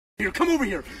Here, come over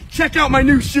here. Check out my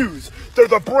new shoes. They're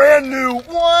the brand new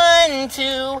 1,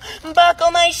 2,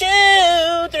 buckle my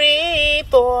shoe. 3,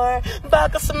 4,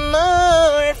 buckle some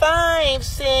more. 5,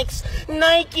 6,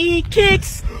 Nike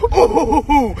kicks.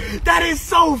 Oh, that is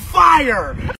so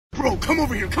fire! Bro, come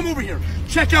over here, come over here.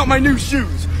 Check out my new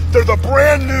shoes. They're the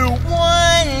brand new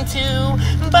 1,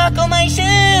 2, buckle my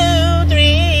shoe.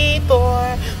 3,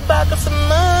 4, buckle some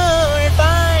more.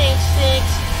 5,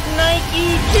 6,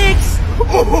 Nike kicks.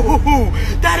 Oh,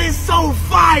 that is so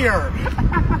fire!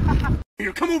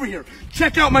 Here, come over here.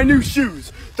 Check out my new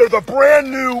shoes. They're the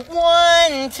brand new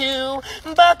 1, 2,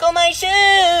 buckle my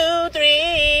shoe.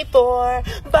 3, 4,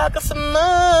 buckle some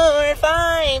more.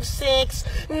 5, 6,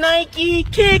 Nike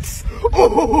kicks.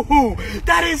 Oh,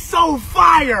 that is so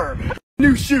fire!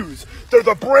 New shoes. They're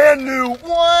the brand new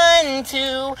 1,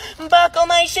 2, buckle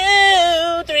my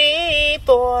shoe. 3,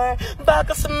 4,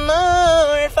 buckle some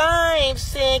more. 5,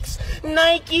 6,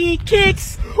 Nike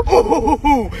kicks.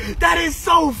 Oh, that is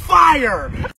so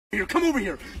fire! Here, come over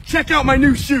here. Check out my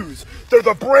new shoes. They're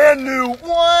the brand new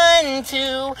 1,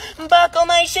 2, buckle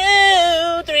my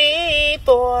shoe. 3,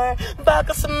 4,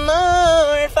 buckle some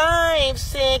more. 5,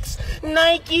 6,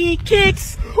 Nike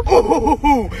kicks.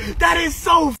 Oh, that is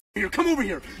so Here, come over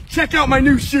here. Check out my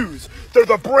new shoes. They're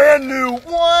the brand new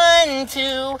 1,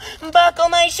 2, buckle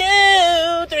my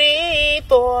shoe. 3,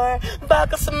 4,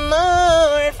 buckle some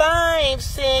more. 5,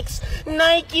 6,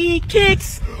 Nike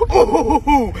kicks.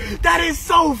 Oh, that is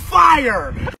so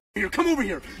fire! Here, come over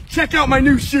here. Check out my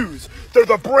new shoes. They're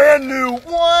the brand new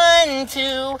 1,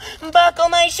 2, buckle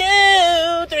my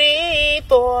shoe. 3,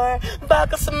 4,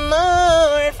 buckle some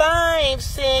more. 5,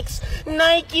 6,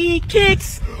 Nike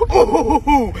kicks.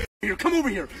 Oh, here, come over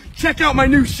here. Check out my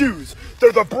new shoes.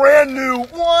 They're the brand new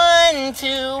 1,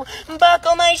 2,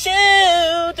 buckle my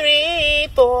shoe. 3,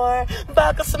 4,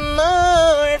 buckle some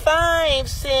more. 5,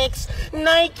 6,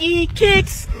 Nike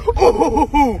kicks.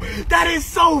 Oh, that is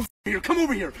so Here, come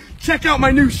over here. Check out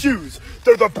my new shoes.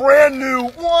 They're the brand new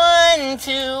 1,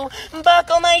 2,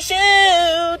 buckle my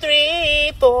shoe.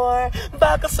 3, 4,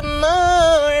 buckle some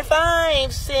more.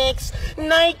 5, 6,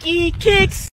 Nike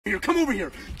kicks. Here, come over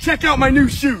here. Check out my new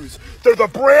shoes. They're the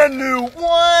brand new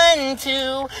 1,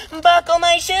 2, buckle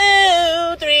my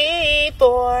shoe. 3,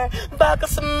 4, buckle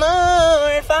some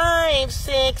more. 5,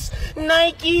 6,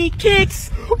 Nike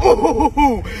kicks.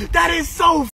 Oh, that is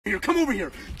so Here, come over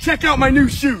here. Check out my new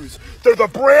shoes. They're the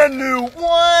brand new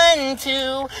 1,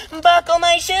 2, buckle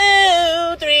my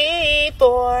shoe. 3,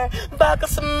 4, buckle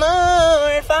some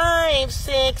more. 5,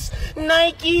 6,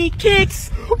 Nike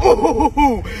kicks.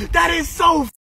 Oh, that is so